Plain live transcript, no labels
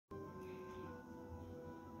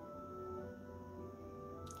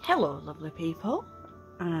Hello lovely people,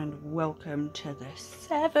 and welcome to the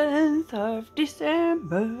 7th of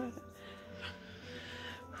December.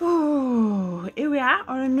 Ooh, here we are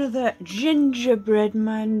on another gingerbread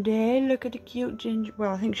man day. Look at the cute ginger,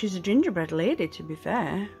 well I think she's a gingerbread lady to be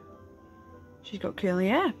fair. She's got curly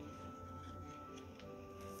hair.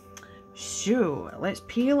 So let's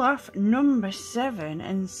peel off number 7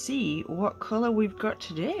 and see what colour we've got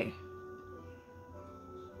today.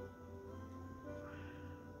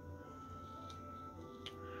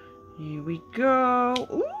 Here we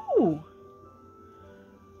go. Ooh!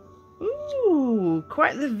 Ooh,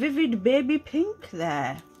 quite the vivid baby pink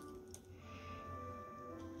there.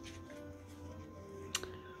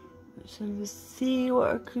 Let's have a see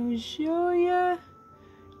what I can show you.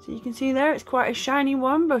 So you can see there, it's quite a shiny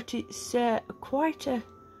one, but it's quite a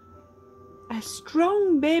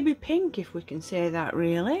strong baby pink, if we can say that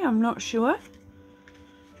really. I'm not sure.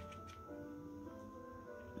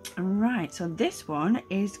 Right, so this one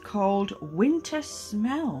is called Winter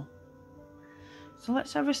Smell. So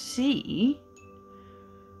let's have a see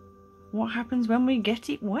what happens when we get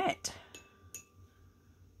it wet.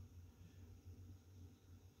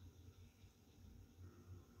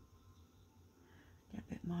 Get a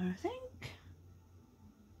bit more, I think.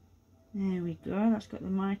 There we go, that's got the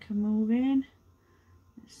mica moving.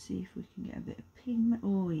 Let's see if we can get a bit of pigment.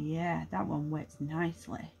 Oh yeah, that one wets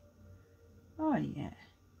nicely. Oh yeah.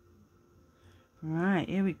 Right,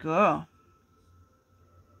 here we go.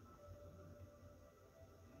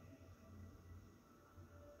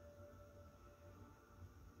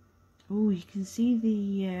 Oh, you can see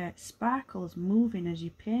the sparkles moving as you're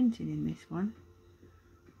painting in this one.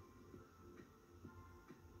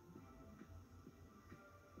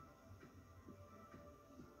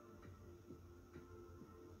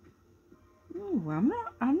 Oh, I'm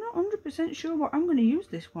not 100% sure what I'm going to use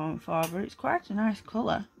this one for, but it's quite a nice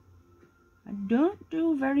colour. I don't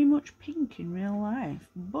do very much pink in real life,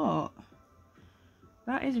 but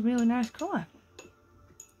that is a really nice colour.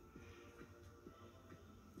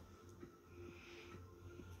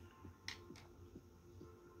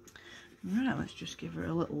 Right, let's just give her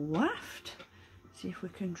a little waft. See if we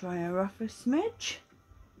can dry her off a smidge.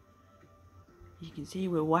 You can see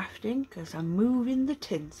we're wafting because I'm moving the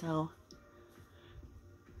tinsel.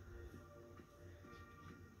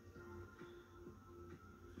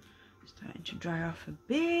 Starting to dry off a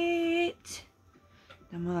bit.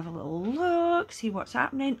 Then we'll have a little look, see what's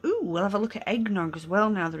happening. Ooh, we'll have a look at eggnog as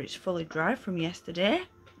well now that it's fully dry from yesterday.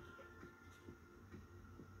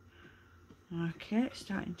 Okay, it's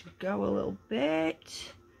starting to go a little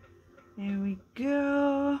bit. There we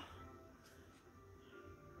go.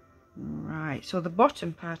 Right, so the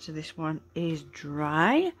bottom part of this one is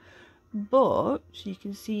dry, but you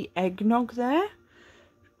can see eggnog there.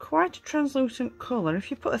 Quite a translucent colour. If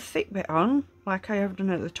you put a thick bit on, like I have done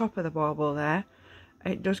at the top of the bauble there,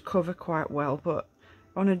 it does cover quite well, but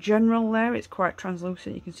on a general layer it's quite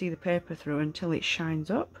translucent. You can see the paper through until it shines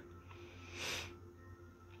up.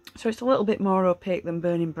 So it's a little bit more opaque than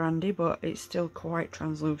burning brandy, but it's still quite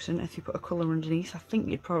translucent. If you put a colour underneath, I think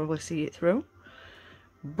you'd probably see it through.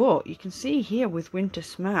 But you can see here with Winter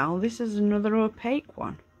Smell, this is another opaque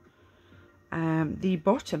one. The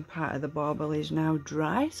bottom part of the bauble is now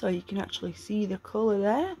dry, so you can actually see the colour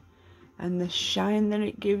there and the shine that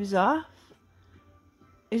it gives off.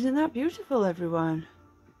 Isn't that beautiful, everyone?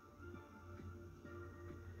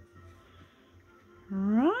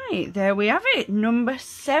 Right, there we have it, number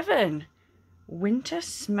 7, Winter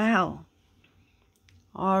Smell.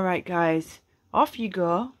 Alright guys, off you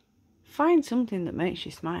go. Find something that makes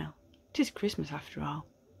you smile. 'Tis Christmas after all.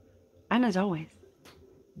 And as always,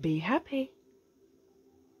 be happy.